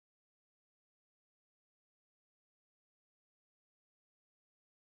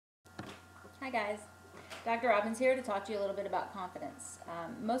Hi guys, Dr. Robbins here to talk to you a little bit about confidence.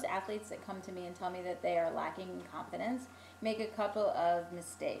 Most athletes that come to me and tell me that they are lacking in confidence make a couple of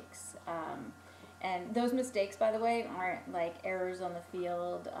mistakes. And those mistakes, by the way, aren't like errors on the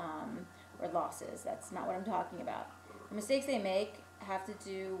field or losses. That's not what I'm talking about. The mistakes they make have to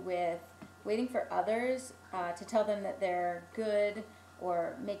do with waiting for others to tell them that they're good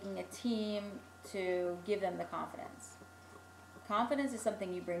or making a team to give them the confidence. Confidence is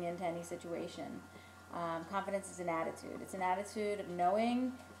something you bring into any situation. Confidence is an attitude. It's an attitude of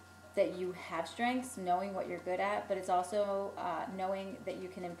knowing that you have strengths, knowing what you're good at, but it's also knowing that you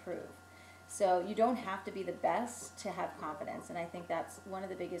can improve. So you don't have to be the best to have confidence, and I think that's one of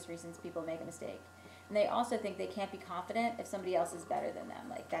the biggest reasons people make a mistake. And they also think they can't be confident if somebody else is better than them.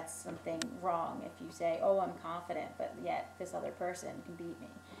 Like, that's something wrong if you say, oh, I'm confident, but yet this other person can beat me.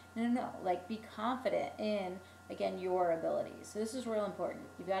 No. Like, be confident in, again, your abilities. So this is real important.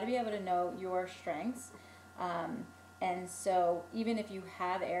 You've got to be able to know your strengths. And so even if you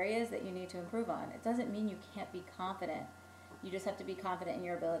have areas that you need to improve on, it doesn't mean you can't be confident. You just have to be confident in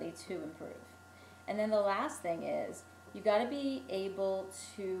your ability to improve. And then the last thing is, you've got to be able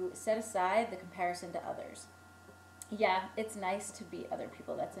to set aside the comparison to others. Yeah, it's nice to beat other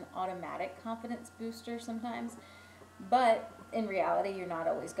people. That's an automatic confidence booster sometimes. But in reality, you're not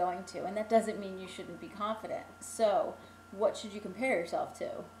always going to. And that doesn't mean you shouldn't be confident. So what should you compare yourself to?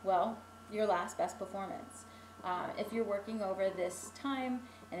 Well, your last best performance. If you're working over this time,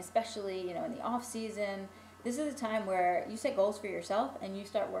 and especially in the off season, this is a time where you set goals for yourself and you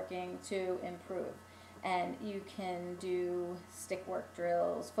start working to improve. And you can do stick work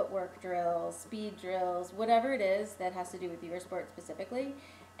drills, footwork drills, speed drills, whatever it is that has to do with your sport specifically,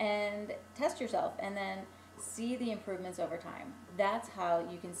 and test yourself and then see the improvements over time. That's how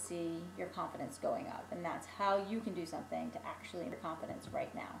you can see your confidence going up, and that's how you can do something to actually improve your confidence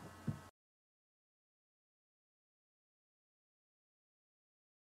right now.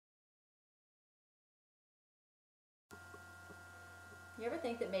 You ever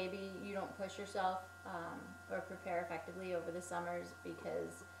think that maybe you don't push yourself or prepare effectively over the summers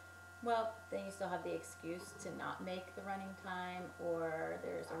because, well, then you still have the excuse to not make the running time, or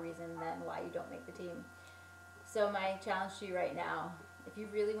there's a reason then why you don't make the team? So my challenge to you right now, if you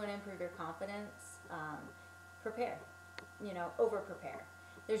really want to improve your confidence, prepare. Over prepare.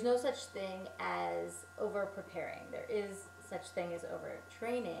 There's no such thing as over preparing. There is such thing as over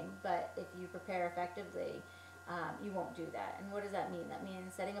training, but if you prepare effectively, you won't do that. And what does that mean? That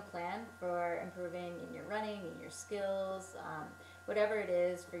means setting a plan for improving in your running, in your skills, whatever it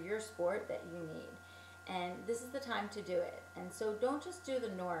is for your sport that you need. And this is the time to do it. And so don't just do the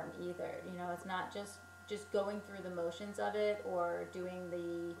norm either. It's not just going through the motions of it or doing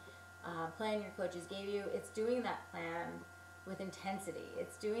the plan your coaches gave you. It's doing that plan with intensity.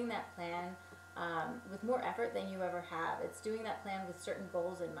 It's doing that plan with more effort than you ever have. It's doing that plan with certain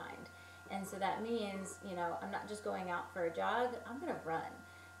goals in mind. And so that means, I'm not just going out for a jog, I'm going to run.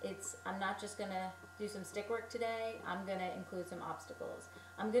 I'm not just going to do some stick work today, I'm going to include some obstacles.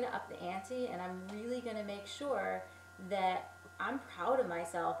 I'm going to up the ante, and I'm really going to make sure that I'm proud of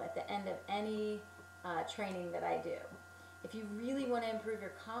myself at the end of any training that I do. If you really want to improve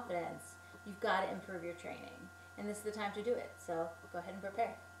your confidence, you've got to improve your training. And this is the time to do it. So go ahead and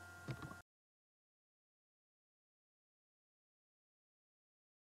prepare.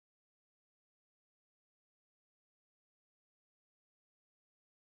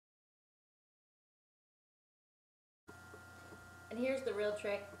 And here's the real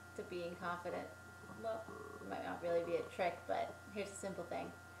trick to being confident. Well, it might not really be a trick, but here's a simple thing.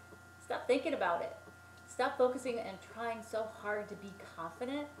 Stop thinking about it. Stop focusing and trying so hard to be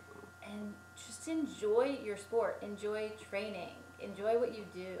confident, and just enjoy your sport. Enjoy training. Enjoy what you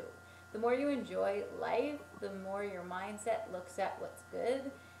do. The more you enjoy life, the more your mindset looks at what's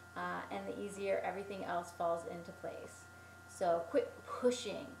good, and the easier everything else falls into place. So quit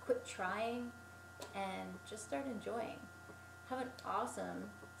pushing, quit trying, and just start enjoying. Have an awesome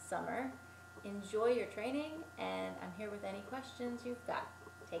summer. Enjoy your training, and I'm here with any questions you've got.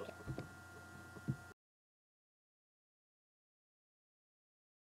 Take care.